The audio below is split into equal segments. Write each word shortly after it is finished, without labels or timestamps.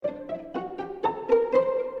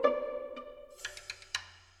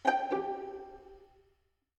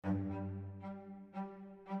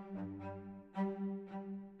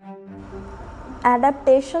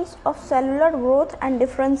Adaptations of cellular growth and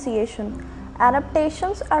differentiation.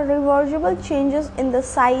 Adaptations are reversible changes in the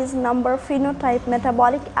size, number, phenotype,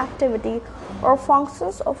 metabolic activity, or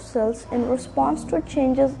functions of cells in response to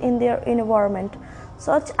changes in their environment.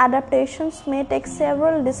 Such adaptations may take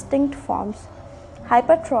several distinct forms.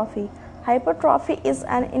 Hypertrophy. Hypertrophy is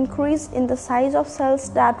an increase in the size of cells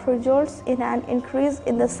that results in an increase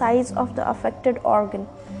in the size of the affected organ.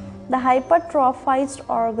 The hypertrophied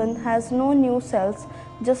organ has no new cells,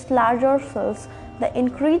 just larger cells. The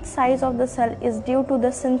increased size of the cell is due to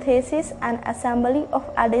the synthesis and assembly of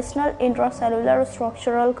additional intracellular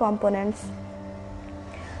structural components.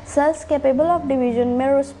 Cells capable of division may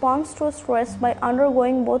respond to stress by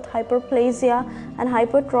undergoing both hyperplasia and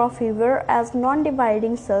hypertrophy, whereas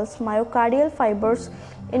non-dividing cells, myocardial fibers,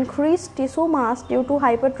 increase tissue mass due to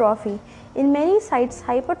hypertrophy. In many sites,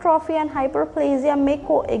 hypertrophy and hyperplasia may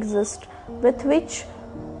coexist,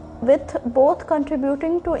 with both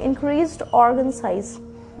contributing to increased organ size.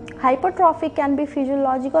 Hypertrophy can be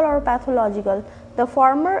physiological or pathological. The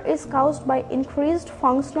former is caused by increased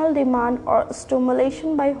functional demand or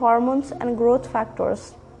stimulation by hormones and growth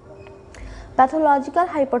factors. Pathological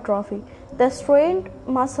hypertrophy. The strained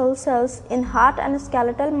muscle cells in heart and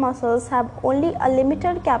skeletal muscles have only a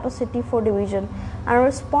limited capacity for division and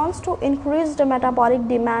respond to increased metabolic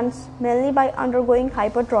demands mainly by undergoing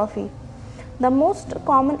hypertrophy. The most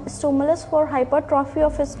common stimulus for hypertrophy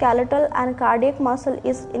of skeletal and cardiac muscle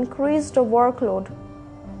is increased workload.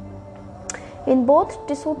 In both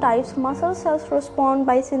tissue types, muscle cells respond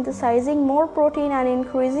by synthesizing more protein and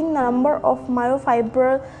increasing the number of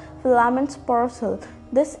myofibril filaments per cell.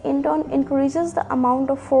 This in turn increases the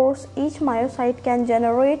amount of force each myocyte can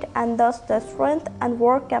generate and thus the strength and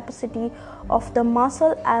work capacity of the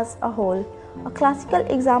muscle as a whole. A classical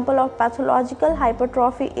example of pathological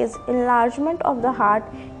hypertrophy is enlargement of the heart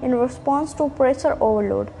in response to pressure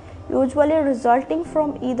overload, usually resulting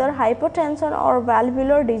from either hypertension or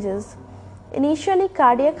valvular disease. Initially,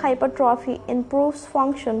 cardiac hypertrophy improves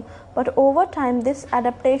function, but over time this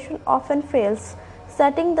adaptation often fails,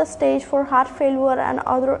 setting the stage for heart failure and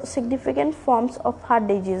other significant forms of heart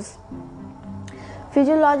disease.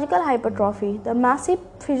 Physiological hypertrophy. The massive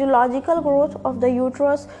physiological growth of the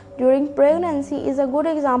uterus during pregnancy is a good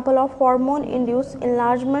example of hormone-induced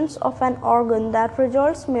enlargements of an organ that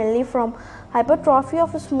results mainly from hypertrophy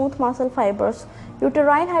of smooth muscle fibers.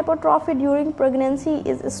 Uterine hypertrophy during pregnancy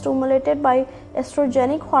is stimulated by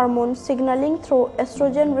estrogenic hormone signaling through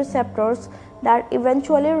estrogen receptors that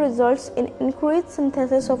eventually results in increased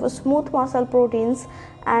synthesis of smooth muscle proteins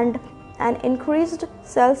and an increased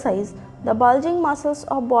cell size. The bulging muscles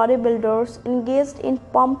of bodybuilders engaged in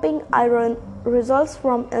pumping iron results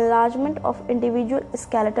from enlargement of individual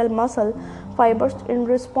skeletal muscle fibers in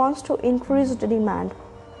response to increased demand.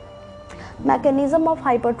 Mechanism of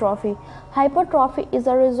hypertrophy. Hypertrophy is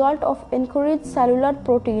a result of increased cellular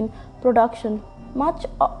protein production. Much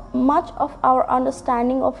of our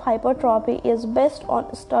understanding of hypertrophy is based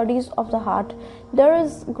on studies of the heart. There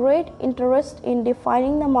is great interest in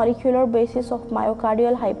defining the molecular basis of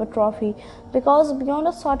myocardial hypertrophy because beyond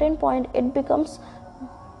a certain point it becomes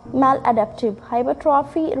maladaptive.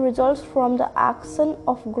 Hypertrophy results from the action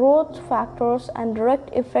of growth factors and direct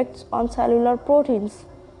effects on cellular proteins.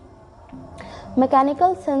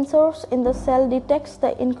 Mechanical sensors in the cell detects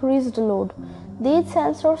the increased load. These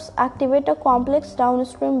sensors activate a complex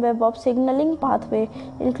downstream web of signaling pathway,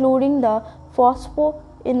 including the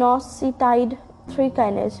phosphoinositide 3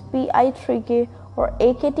 kinase (PI3K) or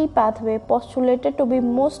AKT pathway, postulated to be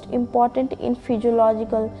most important in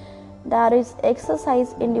physiological, that is,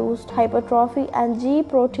 exercise-induced hypertrophy, and G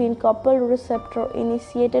protein-coupled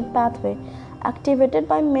receptor-initiated pathway, activated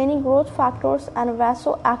by many growth factors and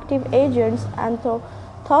vasoactive agents, and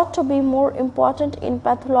thought to be more important in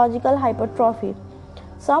pathological hypertrophy.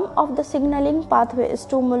 Some of the signaling pathway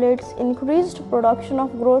stimulates increased production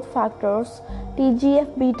of growth factors,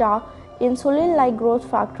 TGF-beta, insulin-like growth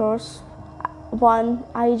factors 1,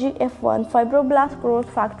 IGF-1, fibroblast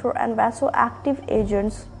growth factor, and vasoactive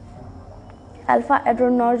agents,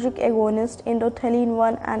 alpha-adrenergic agonist,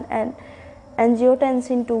 endothelin-1, and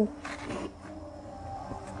angiotensin II.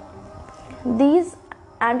 These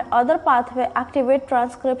and other pathways activate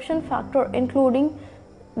transcription factor including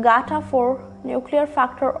GATA4, nuclear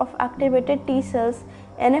factor of activated T cells,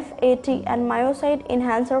 NF-AT, and myocyte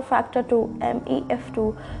enhancer factor 2,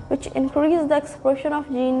 MEF2, which increase the expression of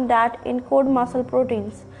genes that encode muscle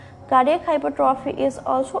proteins. Cardiac hypertrophy is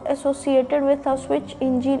also associated with a switch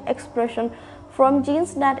in gene expression from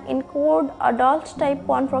genes that encode adult type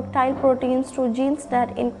contractile proteins to genes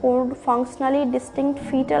that encode functionally distinct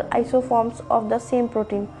fetal isoforms of the same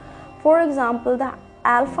protein. For example, the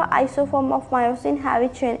alpha isoform of myosin heavy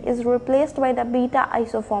chain is replaced by the beta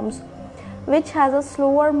isoforms, which has a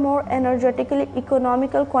slower, more energetically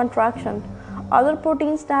economical contraction. Other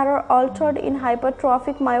proteins that are altered in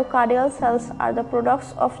hypertrophic myocardial cells are the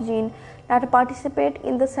products of genes that participate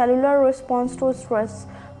in the cellular response to stress.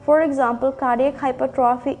 For example, cardiac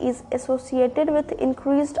hypertrophy is associated with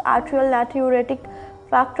increased atrial natriuretic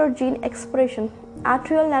factor gene expression.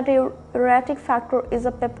 Atrial natriuretic factor is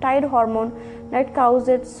a peptide hormone that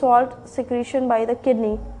causes salt secretion by the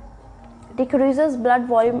kidney, decreases blood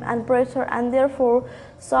volume and pressure, and therefore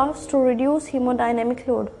serves to reduce hemodynamic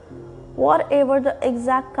load. Whatever the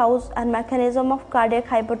exact cause and mechanism of cardiac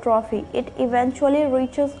hypertrophy, it eventually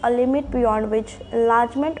reaches a limit beyond which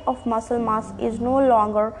enlargement of muscle mass is no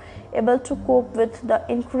longer able to cope with the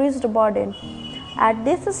increased burden. At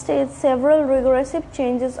this stage, several regressive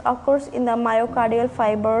changes occurs in the myocardial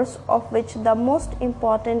fibers, of which the most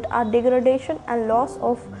important are degradation and loss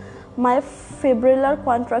of myofibrillar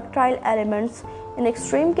contractile elements. In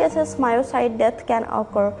extreme cases, myocyte death can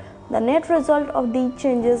occur. The net result of these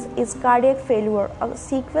changes is cardiac failure, a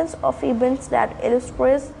sequence of events that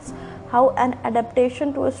illustrates how an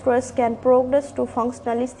adaptation to stress can progress to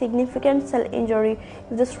functionally significant cell injury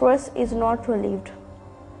if the stress is not relieved.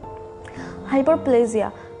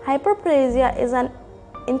 Hyperplasia. Hyperplasia is an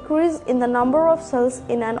increase in the number of cells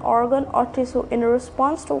in an organ or tissue in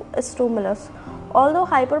response to a stimulus. Although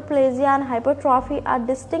hyperplasia and hypertrophy are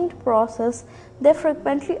distinct processes, they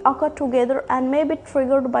frequently occur together and may be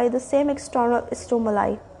triggered by the same external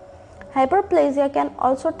stimuli. Hyperplasia can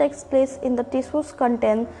also take place in the tissues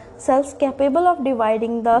contain cells capable of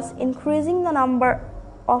dividing, thus increasing the number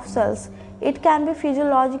of cells. It can be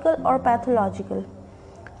physiological or pathological.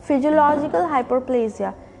 Physiological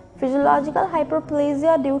hyperplasia. Physiological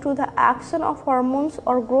hyperplasia due to the action of hormones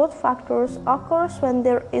or growth factors occurs when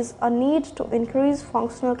there is a need to increase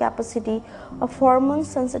functional capacity of hormone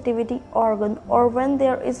sensitivity organ, or when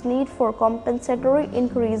there is need for compensatory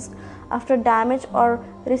increase after damage or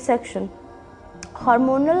resection.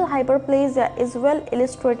 Hormonal hyperplasia is well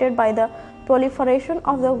illustrated by the proliferation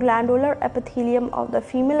of the glandular epithelium of the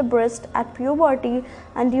female breast at puberty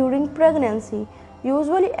and during pregnancy,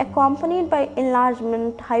 usually accompanied by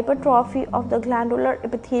enlargement, hypertrophy of the glandular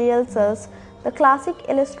epithelial cells. The classic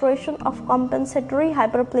illustration of compensatory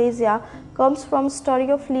hyperplasia comes from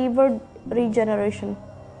study of liver regeneration.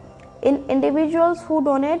 In individuals who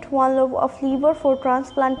donate one lobe of liver for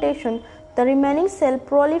transplantation, the remaining cell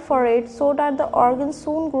proliferates so that the organ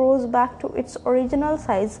soon grows back to its original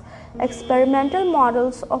size. Experimental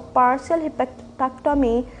models of partial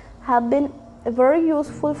hepatectomy have been very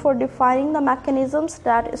useful for defining the mechanisms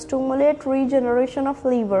that stimulate regeneration of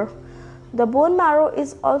liver. The bone marrow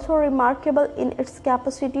is also remarkable in its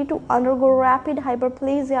capacity to undergo rapid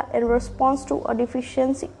hyperplasia in response to a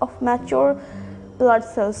deficiency of mature blood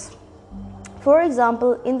cells. For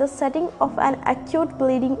example, in the setting of an acute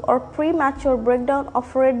bleeding or premature breakdown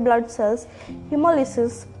of red blood cells,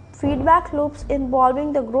 hemolysis, feedback loops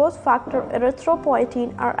involving the growth factor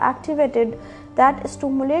erythropoietin are activated that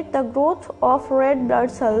stimulate the growth of red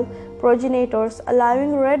blood cell progenitors,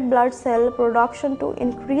 allowing red blood cell production to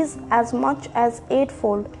increase as much as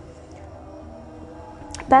 8-fold.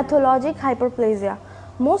 Pathologic hyperplasia.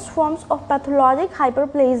 Most forms of pathologic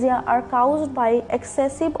hyperplasia are caused by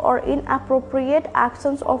excessive or inappropriate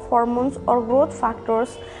actions of hormones or growth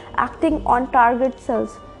factors acting on target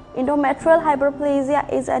cells. Endometrial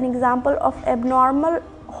hyperplasia is an example of abnormal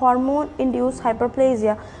hormone-induced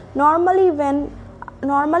hyperplasia. Normally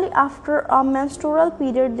after a menstrual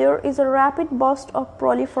period, there is a rapid burst of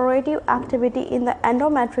proliferative activity in the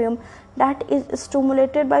endometrium that is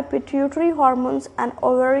stimulated by pituitary hormones and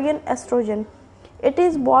ovarian estrogen. It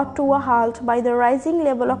is brought to a halt by the rising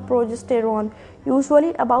level of progesterone,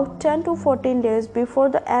 usually about 10 to 14 days before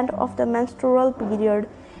the end of the menstrual period.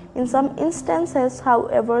 In some instances,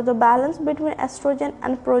 however, the balance between estrogen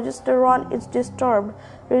and progesterone is disturbed,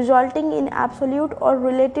 resulting in absolute or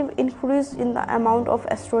relative increase in the amount of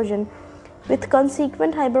estrogen, with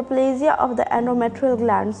consequent hyperplasia of the endometrial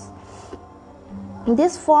glands.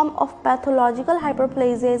 This form of pathological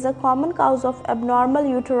hyperplasia is a common cause of abnormal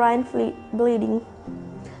uterine bleeding.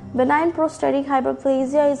 Benign prostatic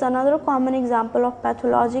hyperplasia is another common example of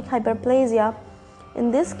pathologic hyperplasia.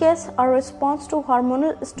 In this case, a response to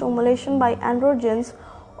hormonal stimulation by androgens.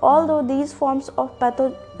 Although these forms of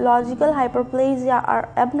pathological hyperplasia are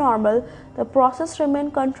abnormal, the process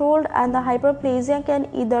remains controlled and the hyperplasia can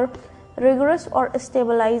either regress or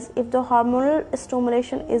stabilize if the hormonal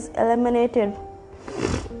stimulation is eliminated.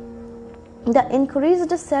 The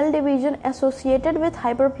increased cell division associated with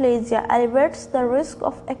hyperplasia elevates the risk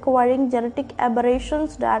of acquiring genetic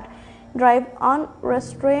aberrations that drive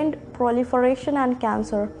unrestrained proliferation and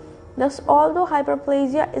cancer. Thus, although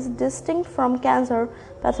hyperplasia is distinct from cancer,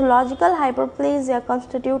 pathological hyperplasia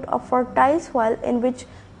constitutes a fertile soil in which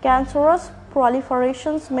cancerous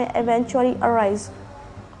proliferations may eventually arise.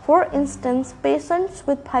 For instance, patients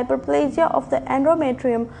with hyperplasia of the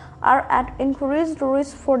endometrium are at increased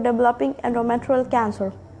risk for developing endometrial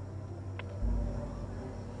cancer.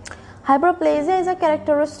 Hyperplasia is a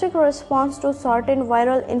characteristic response to certain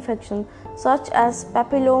viral infections, such as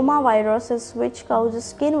papillomaviruses, which causes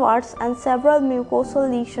skin warts, and several mucosal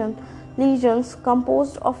lesions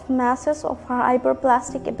composed of masses of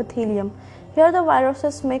hyperplastic epithelium. Here, the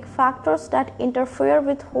viruses make factors that interfere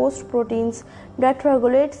with host proteins that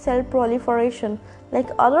regulate cell proliferation. Like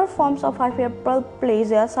other forms of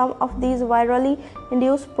hyperplasia, some of these virally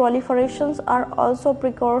induced proliferations are also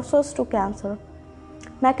precursors to cancer.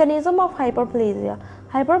 Mechanism of hyperplasia.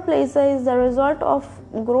 Hyperplasia is the result of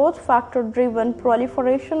growth factor driven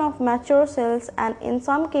proliferation of mature cells, and in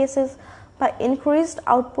some cases by increased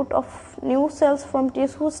output of new cells from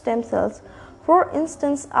tissue stem cells. For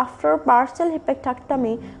instance, after partial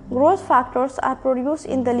hepatectomy, growth factors are produced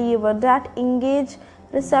in the liver that engage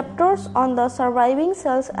receptors on the surviving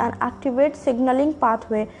cells and activate signaling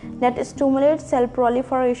pathway that stimulates cell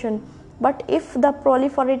proliferation. But if the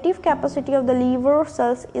proliferative capacity of the liver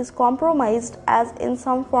cells is compromised, as in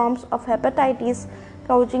some forms of hepatitis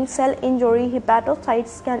causing cell injury,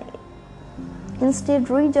 hepatocytes can instead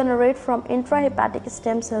regenerate from intrahepatic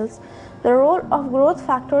stem cells. The role of growth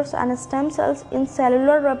factors and stem cells in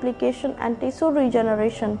cellular replication and tissue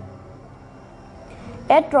regeneration.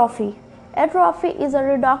 Atrophy. Atrophy is a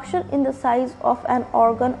reduction in the size of an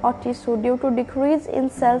organ or tissue due to decrease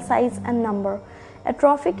in cell size and number.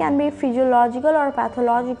 Atrophy can be physiological or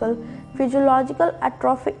pathological. Physiological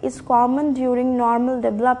atrophy is common during normal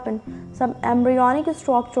development. Some embryonic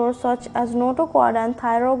structures such as notochord and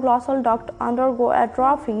thyroglossal duct undergo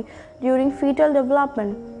atrophy during fetal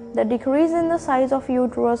development. The decrease in the size of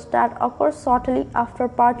uterus that occurs shortly after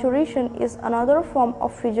parturition is another form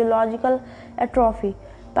of physiological atrophy.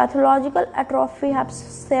 Pathological atrophy has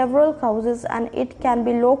several causes and it can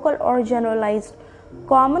be local or generalized.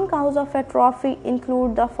 Common causes of atrophy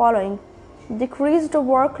include the following: decreased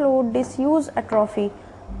workload, disuse atrophy.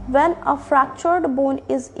 When a fractured bone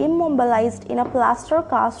is immobilized in a plaster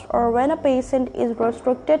cast or when a patient is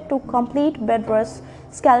restricted to complete bed rest,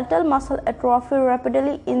 skeletal muscle atrophy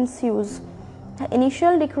rapidly ensues. The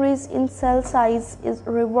initial decrease in cell size is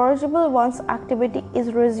reversible once activity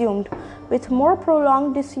is resumed. With more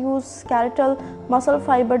prolonged disuse, skeletal muscle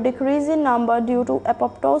fiber decrease in number due to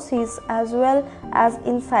apoptosis as well as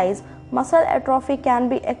in size. Muscle atrophy can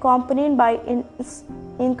be accompanied by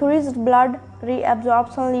increased blood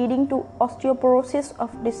reabsorption leading to osteoporosis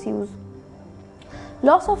of disuse.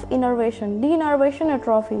 Loss of innervation, denervation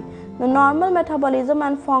atrophy. The normal metabolism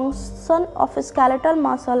and function of skeletal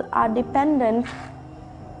muscle are dependent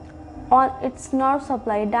on its nerve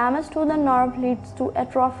supply. Damage to the nerve leads to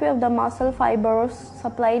atrophy of the muscle fibers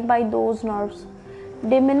supplied by those nerves.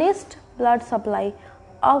 Diminished blood supply.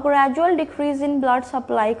 A gradual decrease in blood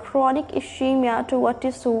supply, chronic ischemia to a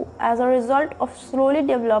tissue as a result of slowly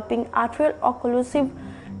developing arterial occlusive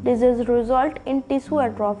disease result in tissue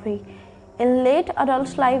atrophy. In late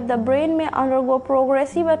adult life, the brain may undergo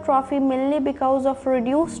progressive atrophy mainly because of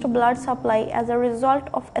reduced blood supply as a result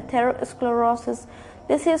of atherosclerosis.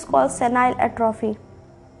 This is called senile atrophy.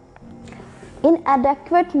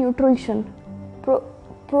 Inadequate nutrition.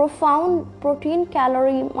 Profound protein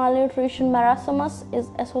calorie malnutrition marasmus is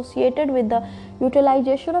associated with the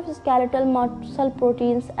utilization of skeletal muscle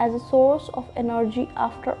proteins as a source of energy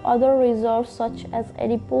after other reserves such as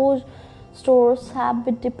adipose stores have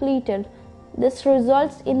been depleted. This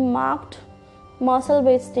results in marked muscle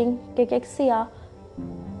wasting, cachexia.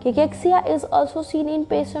 Cachexia is also seen in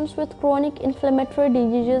patients with chronic inflammatory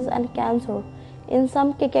diseases and cancer. In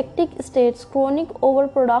some cachectic states, chronic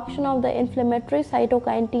overproduction of the inflammatory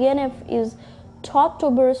cytokine TNF is thought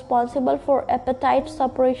to be responsible for appetite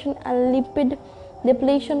suppression and lipid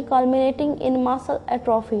depletion, culminating in muscle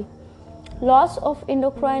atrophy. Loss of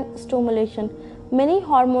endocrine stimulation. Many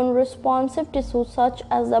hormone-responsive tissues such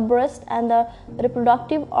as the breast and the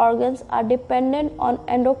reproductive organs are dependent on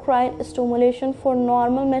endocrine stimulation for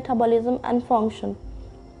normal metabolism and function.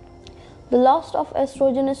 The loss of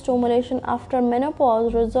estrogen stimulation after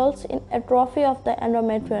menopause results in atrophy of the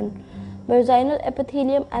endometrium, vaginal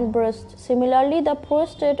epithelium and breast. Similarly, the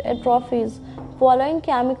prostate atrophies following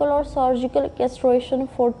chemical or surgical castration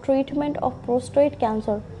for treatment of prostate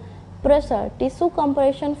cancer. Pressure, tissue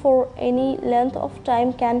compression for any length of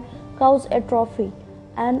time can cause atrophy.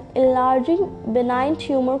 An enlarging benign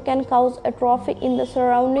tumor can cause atrophy in the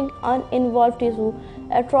surrounding uninvolved tissue.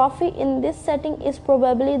 Atrophy in this setting is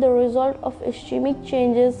probably the result of ischemic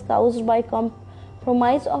changes caused by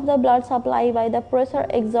compromise of the blood supply by the pressure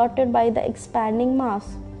exerted by the expanding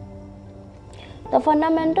mass. The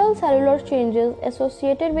fundamental cellular changes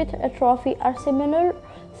associated with atrophy are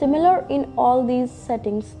similar in all these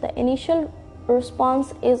settings. The initial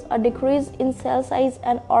response is a decrease in cell size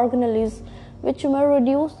and organelles, which may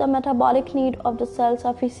reduce the metabolic need of the cell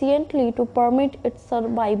sufficiently to permit its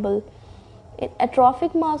survival. In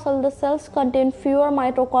atrophic muscle, the cells contain fewer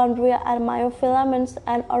mitochondria and myofilaments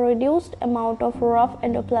and a reduced amount of rough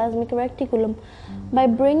endoplasmic reticulum. By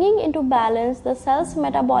bringing into balance the cell's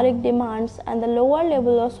metabolic demands and the lower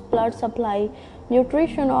level of blood supply,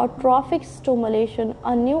 nutrition or trophic stimulation,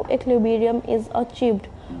 a new equilibrium is achieved.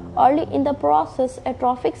 Early in the process,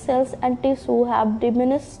 atrophic cells and tissue have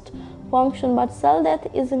diminished function, but cell death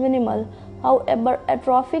is minimal. However,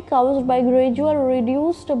 atrophy caused by gradual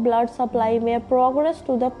reduced blood supply may progress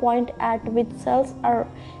to the point at which cells are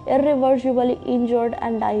irreversibly injured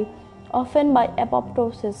and die, often by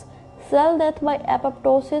apoptosis. Cell death by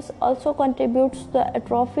apoptosis also contributes to the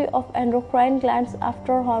atrophy of endocrine glands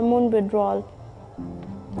after hormone withdrawal.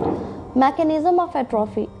 Mechanism of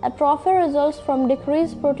atrophy. Atrophy results from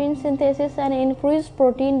decreased protein synthesis and increased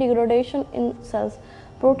protein degradation in cells.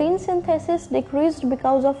 Protein synthesis decreased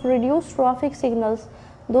because of reduced trophic signals,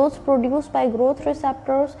 those produced by growth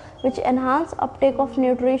receptors, which enhance uptake of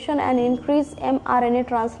nutrition and increase mRNA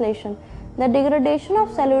translation. The degradation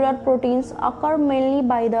of cellular proteins occur mainly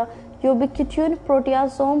by the ubiquitin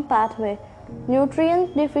proteasome pathway.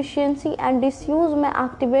 Nutrient deficiency and disuse may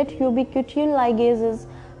activate ubiquitin ligases,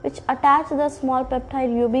 which attach the small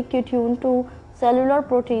peptide ubiquitin to cellular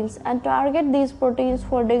proteins and target these proteins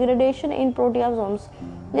for degradation in proteasomes.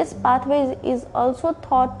 This pathway is also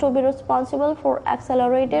thought to be responsible for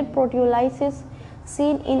accelerated proteolysis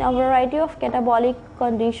seen in a variety of catabolic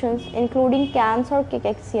conditions, including cancer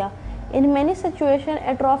cachexia. In many situations,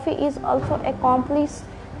 atrophy is also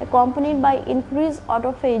accompanied by increased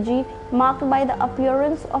autophagy, marked by the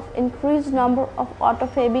appearance of increased number of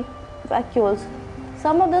autophagic vacuoles.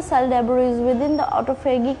 Some of the cell debris within the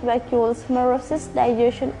autophagic vacuoles may resist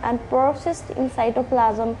digestion and persist in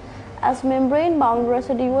cytoplasm as membrane-bound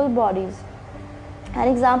residual bodies. An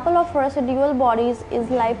example of residual bodies is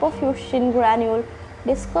lipofuscin granule,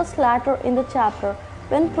 discussed later in the chapter.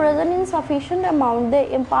 When present in sufficient amount,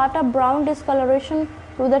 they impart a brown discoloration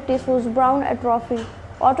to the tissues. Brown atrophy.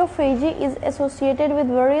 Autophagy is associated with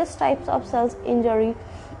various types of cell injury,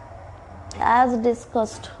 as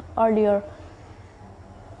discussed earlier.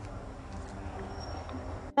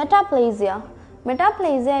 Metaplasia.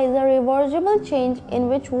 Metaplasia is a reversible change in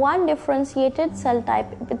which one differentiated cell type,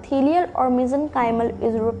 epithelial or mesenchymal,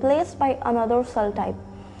 is replaced by another cell type.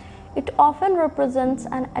 It often represents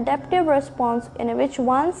an adaptive response in which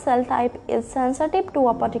one cell type is sensitive to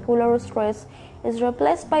a particular stress, is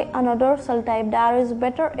replaced by another cell type that is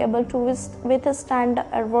better able to withstand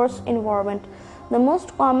the adverse environment. The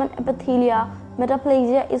most common epithelia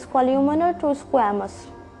metaplasia is columnar to squamous,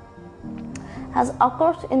 has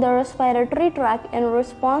occurs in the respiratory tract in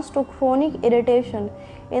response to chronic irritation.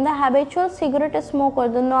 In the habitual cigarette smoker,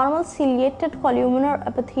 the normal ciliated columnar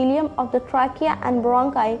epithelium of the trachea and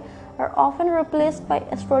bronchi are often replaced by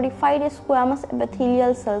stratified squamous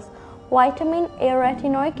epithelial cells. Vitamin A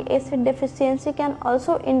retinoic acid deficiency can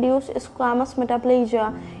also induce squamous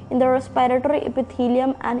metaplasia in the respiratory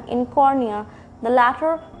epithelium and in cornea, the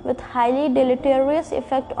latter with highly deleterious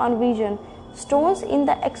effect on vision. Stones in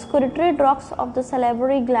the excretory ducts of the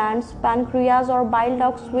salivary glands, pancreas or bile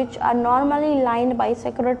ducts, which are normally lined by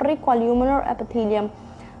secretory columnar epithelium,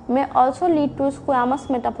 may also lead to squamous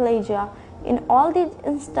metaplasia. In all these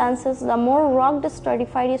instances, the more rugged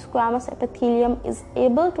stratified squamous epithelium is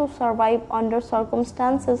able to survive under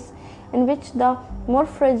circumstances in which the more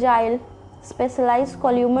fragile, specialized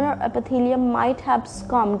columnar epithelium might have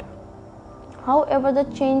succumbed. However, the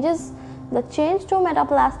change to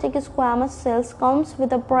metaplastic squamous cells comes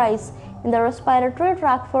with a price. In the respiratory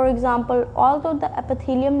tract, for example, although the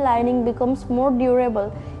epithelium lining becomes more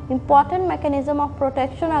durable, important mechanism of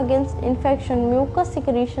protection against infection, mucus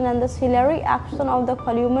secretion, and the ciliary action of the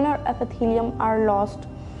columnar epithelium are lost.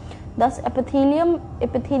 Thus, epithelial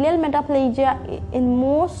metaplasia in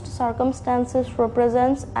most circumstances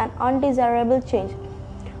represents an undesirable change.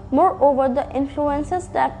 Moreover, the influences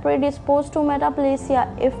that predispose to metaplasia,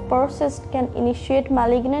 if persist, can initiate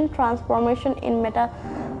malignant transformation in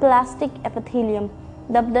metaplastic epithelium.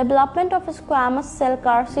 The development of squamous cell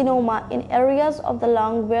carcinoma in areas of the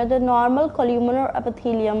lung where the normal columnar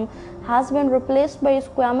epithelium has been replaced by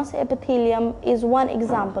squamous epithelium is one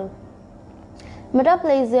example.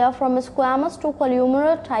 Metaplasia from squamous to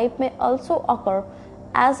columnar type may also occur,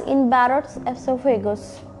 as in Barrett's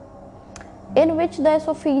esophagus, in which the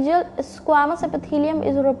esophageal squamous epithelium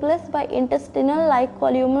is replaced by intestinal-like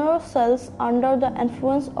columnar cells under the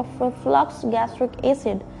influence of reflux gastric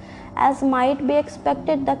acid. As might be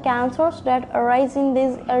expected, the cancers that arise in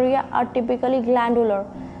this area are typically glandular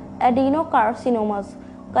adenocarcinomas.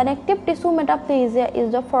 Connective tissue metaplasia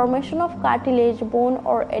is the formation of cartilage, bone,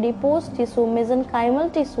 or adipose tissue,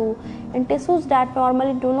 mesenchymal tissue in tissues that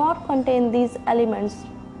normally do not contain these elements.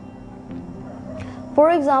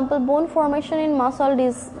 For example, bone formation in muscle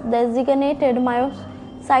designated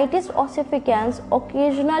myositis ossificans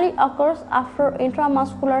occasionally occurs after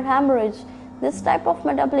intramuscular hemorrhage. This type of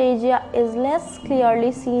metaplasia is less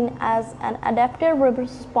clearly seen as an adaptive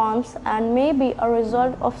response and may be a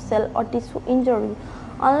result of cell or tissue injury.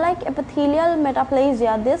 Unlike epithelial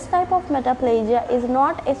metaplasia, this type of metaplasia is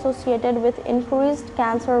not associated with increased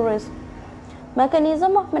cancer risk.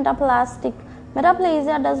 Mechanism of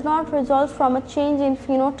metaplasia does not result from a change in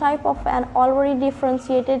phenotype of an already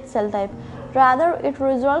differentiated cell type. Rather, it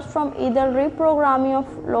results from either reprogramming of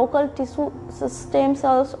local tissue stem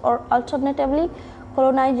cells or alternatively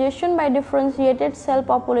colonization by differentiated cell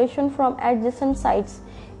population from adjacent sites.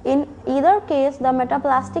 In either case, the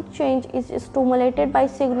metaplastic change is stimulated by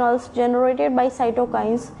signals generated by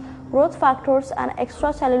cytokines, growth factors, and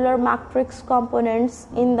extracellular matrix components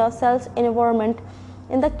in the cell's environment.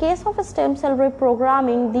 In the case of stem cell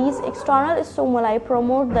reprogramming, these external stimuli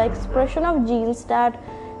promote the expression of genes that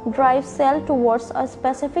drive cell towards a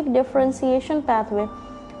specific differentiation pathway.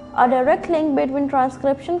 A direct link between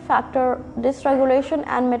transcription factor dysregulation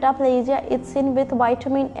and metaplasia is seen with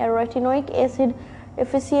vitamin A retinoic acid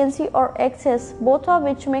deficiency or excess, both of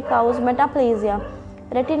which may cause metaplasia.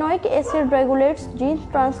 Retinoic acid regulates gene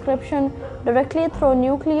transcription directly through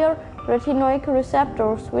nuclear retinoic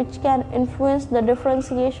receptors, which can influence the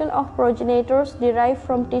differentiation of progenitors derived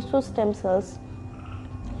from tissue stem cells.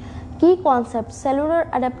 Key concepts: cellular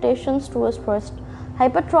adaptations to stress,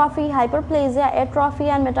 hypertrophy, hyperplasia, atrophy,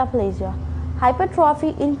 and metaplasia.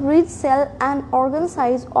 Hypertrophy: increased cell and organ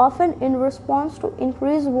size, often in response to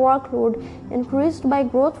increased workload increased by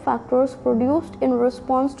growth factors produced in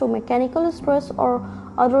response to mechanical stress or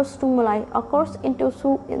other stimuli, occurs in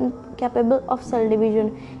tissue incapable of cell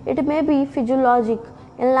division. It may be physiologic,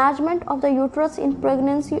 enlargement of the uterus in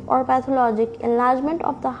pregnancy, or pathologic, enlargement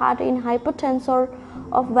of the heart in hypertension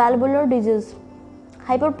of valvular disease.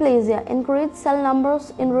 Hyperplasia: increased cell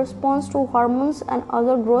numbers in response to hormones and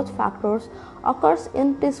other growth factors, occurs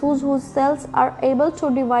in tissues whose cells are able to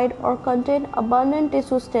divide or contain abundant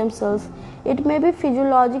tissue stem cells. It may be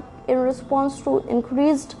physiologic in response to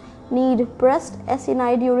increased need breast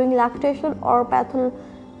acidity during lactation, or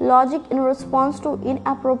pathologic in response to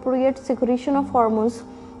inappropriate secretion of hormones.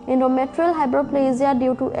 Endometrial hyperplasia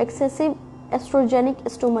due to excessive estrogenic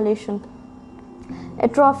stimulation.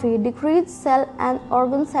 Atrophy: decreased cell and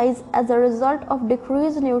organ size as a result of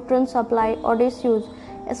decreased nutrient supply or disuse,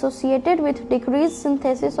 associated with decreased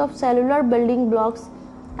synthesis of cellular building blocks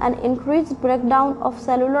and increased breakdown of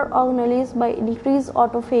cellular organelles by increased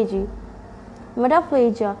autophagy.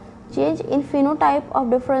 Metaplasia: change in phenotype of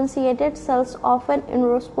differentiated cells, often in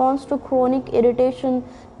response to chronic irritation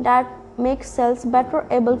that makes cells better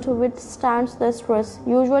able to withstand the stress,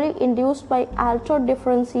 usually induced by altered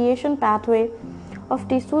differentiation pathway of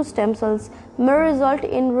tissue stem cells, may result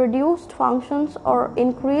in reduced functions or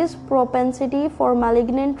increased propensity for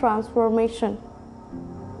malignant transformation.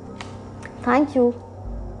 Thank you.